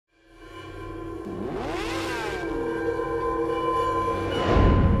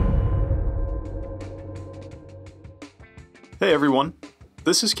Hey everyone,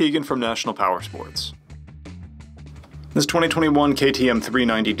 this is Keegan from National Powersports. This 2021 KTM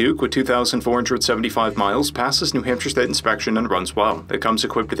 390 Duke with 2,475 miles passes New Hampshire State inspection and runs well. It comes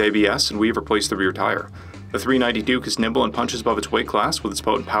equipped with ABS and we've replaced the rear tire. The 390 Duke is nimble and punches above its weight class with its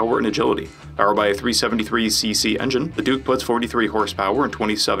potent power and agility. Powered by a 373cc engine, the Duke puts 43 horsepower and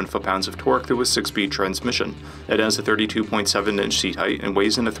 27 foot-pounds of torque through a 6-speed transmission. It has a 32.7-inch seat height and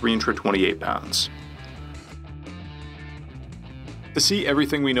weighs in at 328 pounds. To see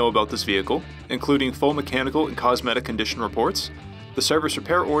everything we know about this vehicle, including full mechanical and cosmetic condition reports, the service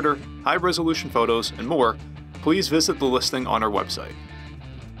repair order, high-resolution photos, and more, please visit the listing on our website.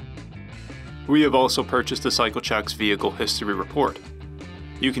 We have also purchased the CycleCheck's Vehicle History Report.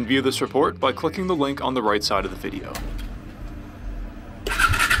 You can view this report by clicking the link on the right side of the video.